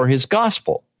Christ or his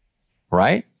gospel,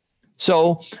 right?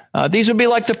 So these would be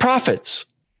like the prophets.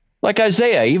 Like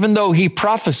Isaiah, even though he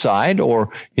prophesied,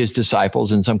 or his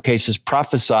disciples in some cases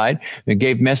prophesied and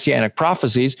gave messianic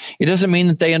prophecies, it doesn't mean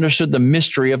that they understood the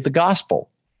mystery of the gospel,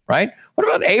 right? What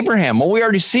about Abraham? Well, we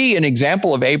already see an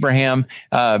example of Abraham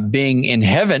being in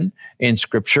heaven in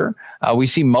Scripture. We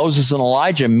see Moses and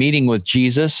Elijah meeting with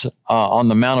Jesus on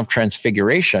the Mount of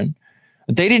Transfiguration.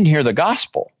 They didn't hear the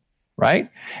gospel,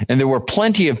 right? And there were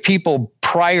plenty of people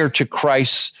prior to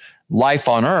Christ's life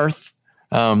on earth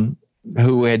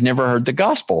who had never heard the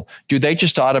gospel. Do they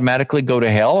just automatically go to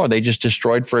hell? Or are they just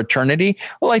destroyed for eternity?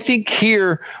 Well, I think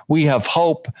here we have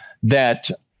hope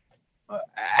that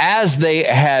as they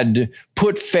had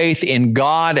put faith in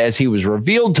God as he was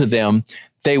revealed to them,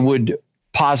 they would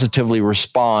positively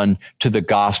respond to the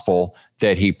gospel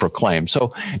that he proclaimed.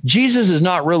 So Jesus is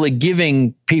not really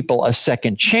giving people a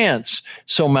second chance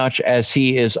so much as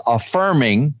he is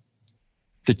affirming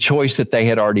the choice that they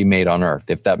had already made on earth,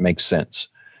 if that makes sense.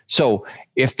 So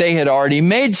if they had already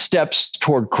made steps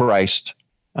toward Christ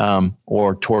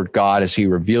or toward God as he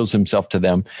reveals himself to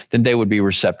them, then they would be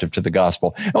receptive to the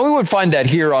gospel. And we would find that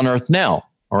here on earth now,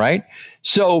 all right?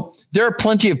 So there are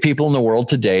plenty of people in the world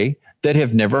today that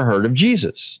have never heard of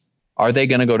Jesus. Are they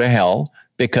going to go to hell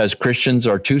because Christians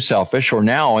are too selfish? Or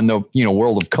now in the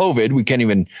world of COVID, we can't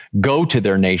even go to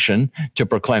their nation to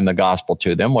proclaim the gospel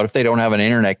to them. What if they don't have an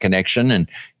internet connection and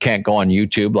can't go on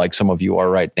YouTube like some of you are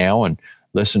right now and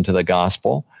listen to the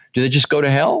gospel? Do they just go to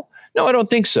hell? No, I don't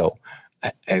think so.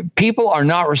 People are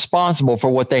not responsible for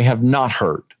what they have not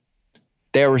heard.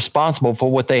 They are responsible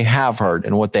for what they have heard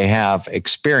and what they have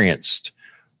experienced,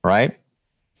 right?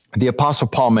 The Apostle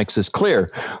Paul makes this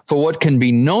clear. For what can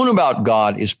be known about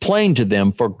God is plain to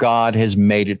them, for God has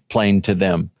made it plain to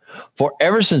them. For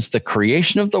ever since the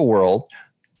creation of the world,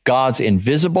 God's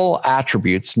invisible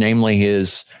attributes, namely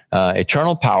his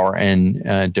eternal power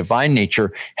and divine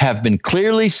nature, have been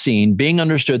clearly seen, being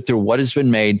understood through what has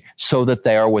been made, so that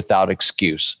they are without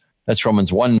excuse. That's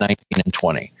Romans 1:19 and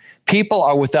 20. People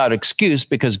are without excuse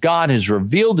because God has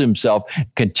revealed himself,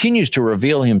 continues to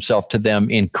reveal himself to them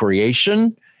in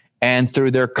creation and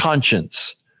through their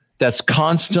conscience. That's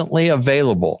constantly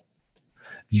available.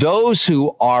 Those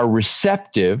who are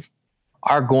receptive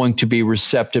are going to be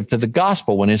receptive to the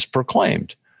gospel when it's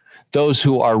proclaimed. Those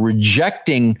who are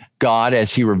rejecting God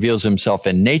as he reveals himself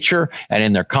in nature and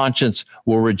in their conscience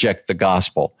will reject the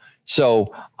gospel.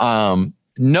 So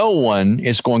no one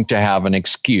is going to have an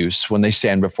excuse when they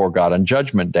stand before God on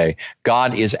Judgment Day.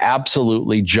 God is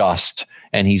absolutely just,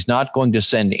 and he's not going to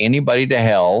send anybody to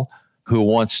hell who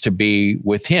wants to be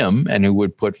with him and who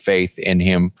would put faith in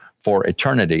him for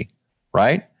eternity,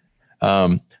 right?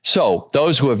 So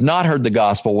those who have not heard the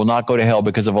gospel will not go to hell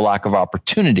because of a lack of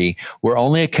opportunity. We're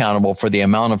only accountable for the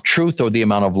amount of truth or the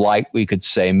amount of light, we could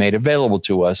say, made available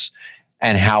to us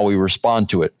and how we respond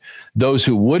to it. Those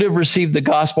who would have received the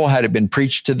gospel had it been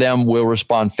preached to them will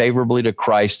respond favorably to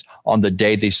Christ on the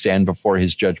day they stand before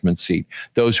his judgment seat.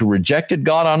 Those who rejected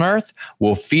God on earth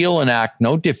will feel and act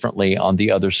no differently on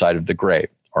the other side of the grave.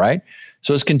 All right.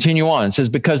 So let's continue on. It says,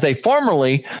 because they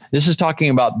formerly, this is talking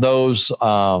about those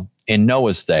in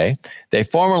Noah's day, they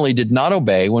formerly did not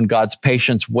obey when God's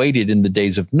patience waited in the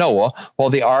days of Noah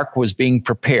while the ark was being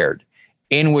prepared,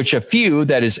 in which a few,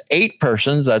 that is 8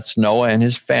 persons, that's Noah and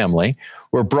his family,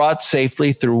 were brought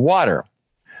safely through water.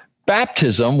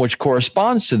 Baptism, which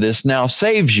corresponds to this, now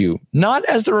saves you, not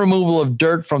as the removal of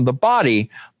dirt from the body,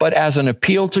 but as an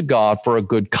appeal to God for a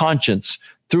good conscience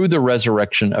through the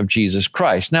resurrection of Jesus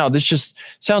Christ. Now, this just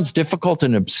sounds difficult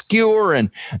and obscure,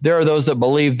 and there are those that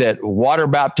believe that water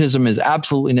baptism is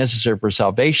absolutely necessary for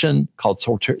salvation, called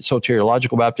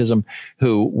soteriological baptism,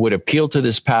 who would appeal to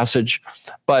this passage.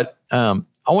 But I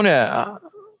want to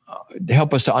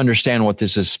help us to understand what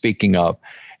this is speaking of.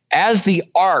 As the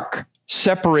ark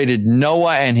separated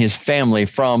Noah and his family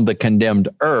from the condemned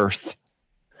earth,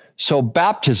 so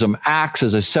baptism acts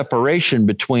as a separation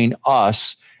between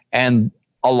us and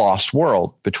a lost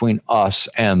world, between us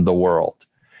and the world.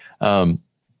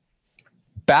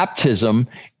 Baptism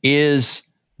is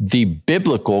the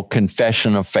biblical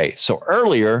confession of faith. So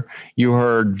earlier you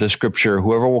heard the scripture,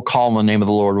 whoever will call on the name of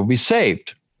the Lord will be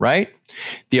saved, right?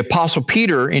 The Apostle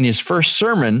Peter, in his first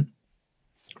sermon,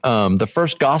 the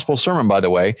first gospel sermon, by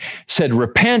the way, said,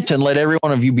 repent and let every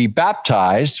one of you be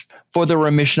baptized for the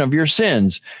remission of your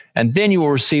sins, and then you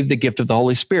will receive the gift of the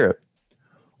Holy Spirit.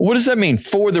 What does that mean?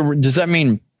 Does that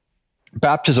mean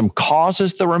baptism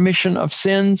causes the remission of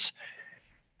sins?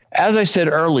 As I said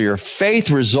earlier, faith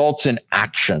results in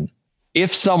action.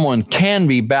 If someone can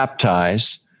be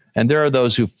baptized, and there are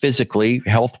those who physically,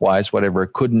 health-wise, whatever,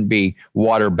 couldn't be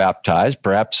water baptized,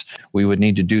 perhaps we would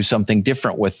need to do something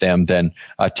different with them than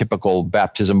a typical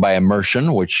baptism by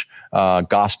immersion, which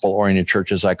gospel-oriented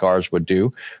churches like ours would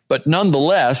do. But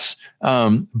nonetheless,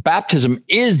 baptism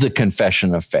is the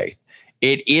confession of faith.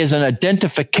 It is an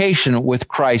identification with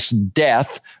Christ's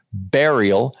death,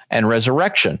 burial, and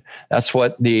resurrection. That's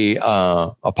what the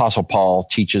Apostle Paul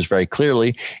teaches very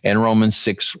clearly in Romans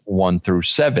 6,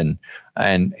 1-7.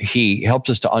 And he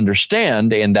helps us to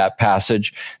understand in that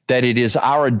passage that it is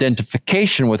our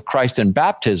identification with Christ in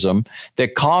baptism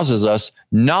that causes us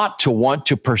not to want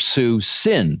to pursue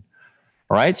sin.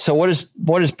 All right. So what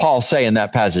does Paul say in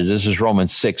that passage? This is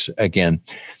Romans 6 again.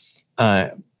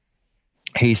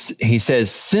 He says,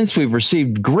 since we've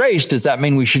received grace, does that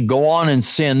mean we should go on in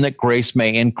sin that grace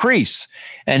may increase?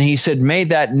 And he said, may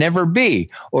that never be.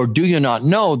 Or do you not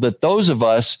know that those of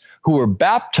us who were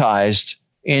baptized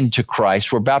into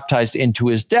Christ were baptized into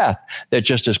his death, that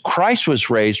just as Christ was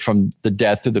raised from the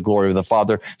death through the glory of the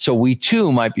Father, so we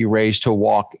too might be raised to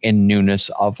walk in newness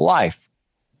of life.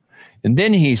 And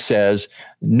then he says,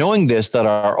 knowing this, that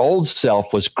our old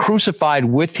self was crucified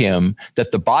with him,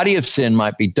 that the body of sin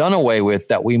might be done away with,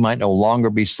 that we might no longer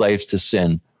be slaves to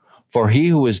sin. For he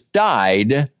who has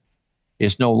died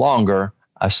is no longer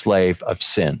a slave of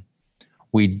sin.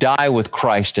 We die with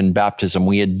Christ in baptism.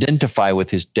 We identify with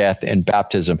his death in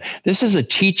baptism. This is a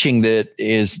teaching that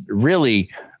is really,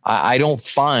 I don't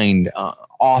find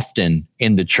often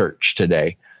in the church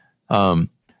today.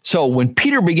 So when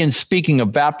Peter begins speaking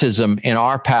of baptism in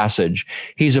our passage,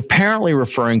 he's apparently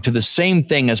referring to the same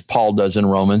thing as Paul does in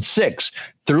Romans 6.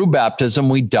 Through baptism,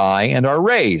 we die and are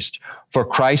raised. For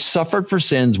Christ suffered for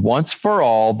sins once for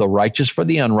all, the righteous for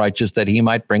the unrighteous, that he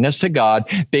might bring us to God,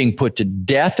 being put to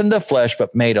death in the flesh,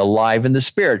 but made alive in the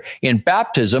spirit. In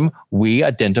baptism, we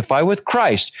identify with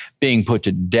Christ, being put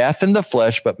to death in the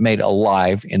flesh, but made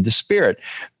alive in the spirit.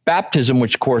 Baptism,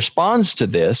 which corresponds to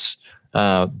this,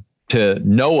 to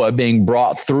Noah being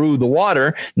brought through the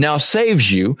water, now saves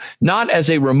you, not as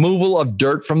a removal of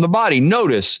dirt from the body.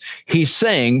 Notice he's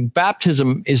saying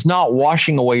baptism is not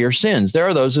washing away your sins. There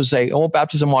are those who say, oh,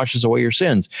 baptism washes away your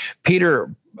sins.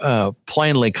 Peter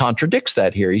plainly contradicts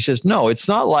that here. He says, no, it's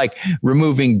not like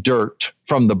removing dirt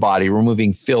from the body,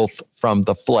 removing filth from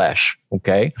the flesh,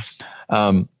 okay?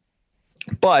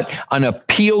 But an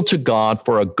appeal to God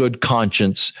for a good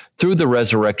conscience through the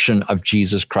resurrection of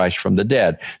Jesus Christ from the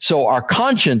dead. So our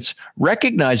conscience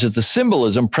recognizes the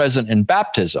symbolism present in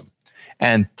baptism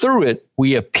And through it,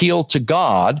 we appeal to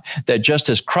God that just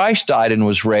as Christ died and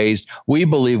was raised, we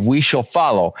believe we shall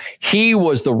follow. He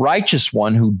was the righteous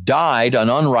one who died an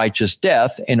unrighteous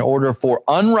death in order for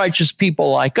unrighteous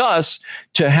people like us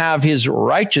to have his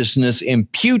righteousness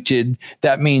imputed.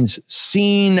 That means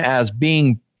seen as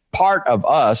being part of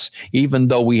us, even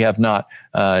though we have not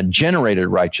generated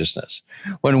righteousness.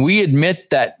 When we admit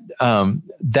that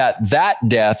that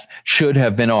death should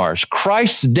have been ours,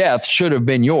 Christ's death should have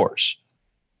been yours.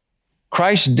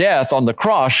 Christ's death on the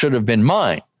cross should have been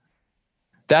mine.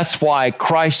 That's why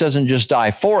Christ doesn't just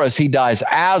die for us, he dies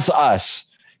as us.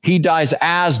 He dies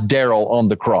as Daryl on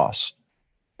the cross,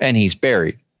 and he's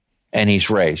buried and he's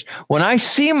raised. When I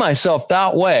see myself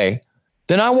that way,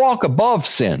 then I walk above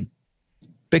sin,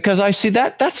 because I see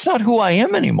that that's not who I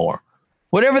am anymore.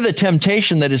 Whatever the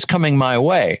temptation that is coming my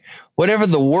way, whatever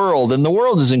the world, and the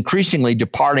world is increasingly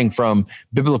departing from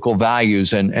biblical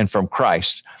values and from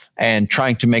Christ, and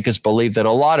trying to make us believe that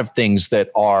a lot of things that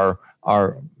are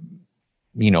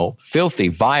filthy,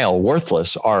 vile,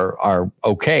 worthless are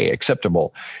okay,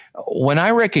 acceptable. When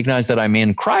I recognize that I'm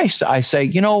in Christ, I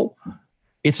say,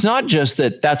 it's not just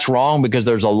that that's wrong because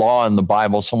there's a law in the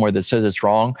Bible somewhere that says it's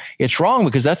wrong. It's wrong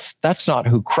because that's not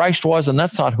who Christ was, and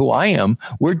that's not who I am.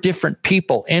 We're different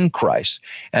people in Christ.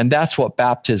 And that's what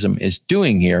baptism is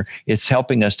doing here. It's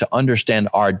helping us to understand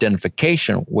our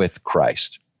identification with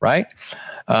Christ, right?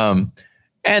 And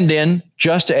then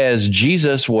just as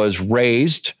Jesus was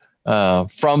raised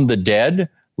from the dead,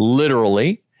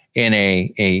 literally in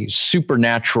a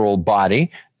supernatural body,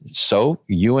 so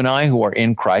you and I who are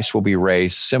in Christ will be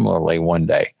raised similarly one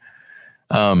day.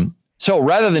 So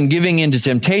rather than giving into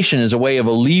temptation as a way of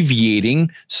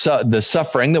alleviating the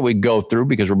suffering that we go through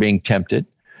because we're being tempted,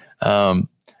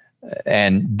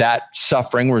 and that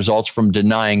suffering results from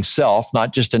denying self,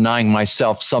 not just denying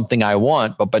myself something I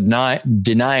want, but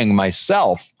denying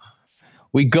myself,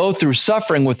 we go through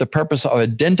suffering with the purpose of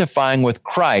identifying with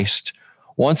Christ.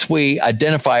 Once we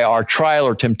identify our trial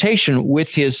or temptation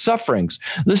with his sufferings.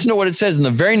 Listen to what it says in the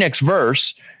very next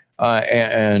verse,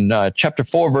 chapter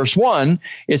 4, verse 1.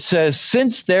 It says,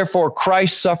 since therefore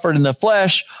Christ suffered in the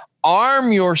flesh,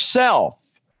 arm yourself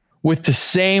with the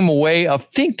same way of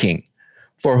thinking.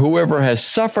 For whoever has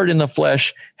suffered in the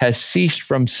flesh has ceased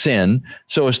from sin,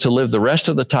 so as to live the rest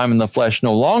of the time in the flesh,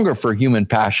 no longer for human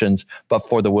passions, but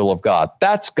for the will of God.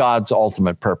 That's God's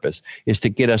ultimate purpose, is to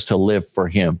get us to live for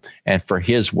him and for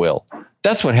his will.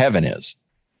 That's what heaven is.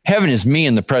 Heaven is me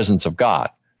in the presence of God.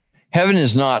 Heaven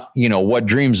is not, What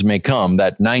Dreams May Come,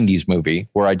 that 90s movie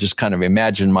where I just kind of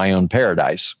imagine my own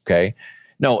paradise, okay?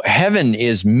 No, heaven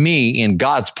is me in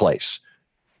God's place.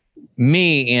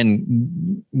 Me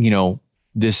in,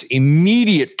 this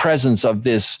immediate presence of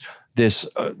this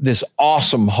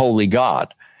awesome holy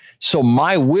God. So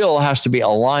my will has to be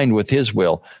aligned with his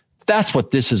will. That's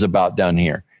what this is about down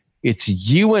here. It's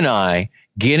you and I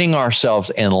getting ourselves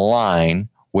in line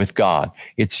with God.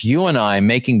 It's you and I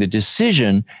making the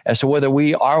decision as to whether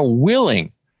we are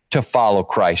willing to follow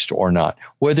Christ or not,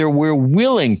 whether we're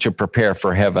willing to prepare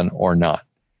for heaven or not.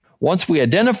 Once we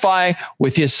identify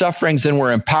with his sufferings, then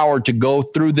we're empowered to go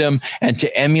through them and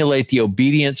to emulate the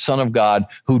obedient Son of God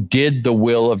who did the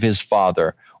will of his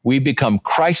Father. We become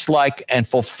Christ-like and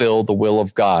fulfill the will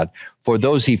of God. For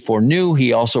those he foreknew,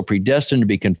 he also predestined to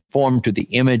be conformed to the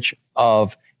image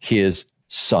of his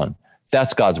Son.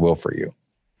 That's God's will for you.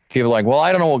 People are like, well,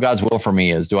 I don't know what God's will for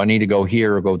me is. Do I need to go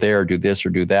here or go there or do this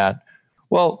or do that?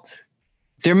 Well,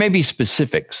 there may be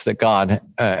specifics that God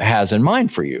has in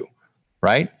mind for you,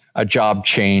 right? A job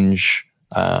change,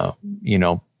 buy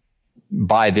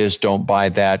this, don't buy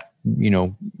that,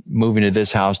 move into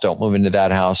this house, don't move into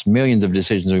that house, millions of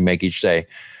decisions we make each day.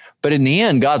 But in the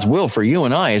end, God's will for you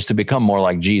and I is to become more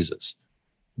like Jesus.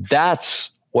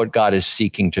 That's what God is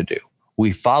seeking to do.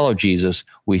 We follow Jesus.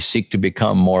 We seek to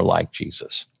become more like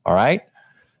Jesus. All right.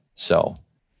 So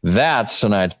that's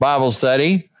tonight's Bible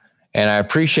study. And I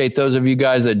appreciate those of you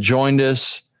guys that joined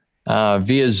us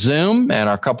via Zoom and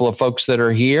our couple of folks that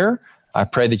are here. I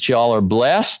pray that you all are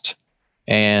blessed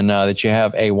and that you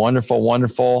have a wonderful,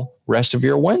 wonderful rest of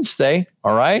your Wednesday.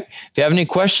 All right. If you have any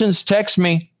questions, text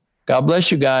me. God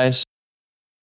bless you guys.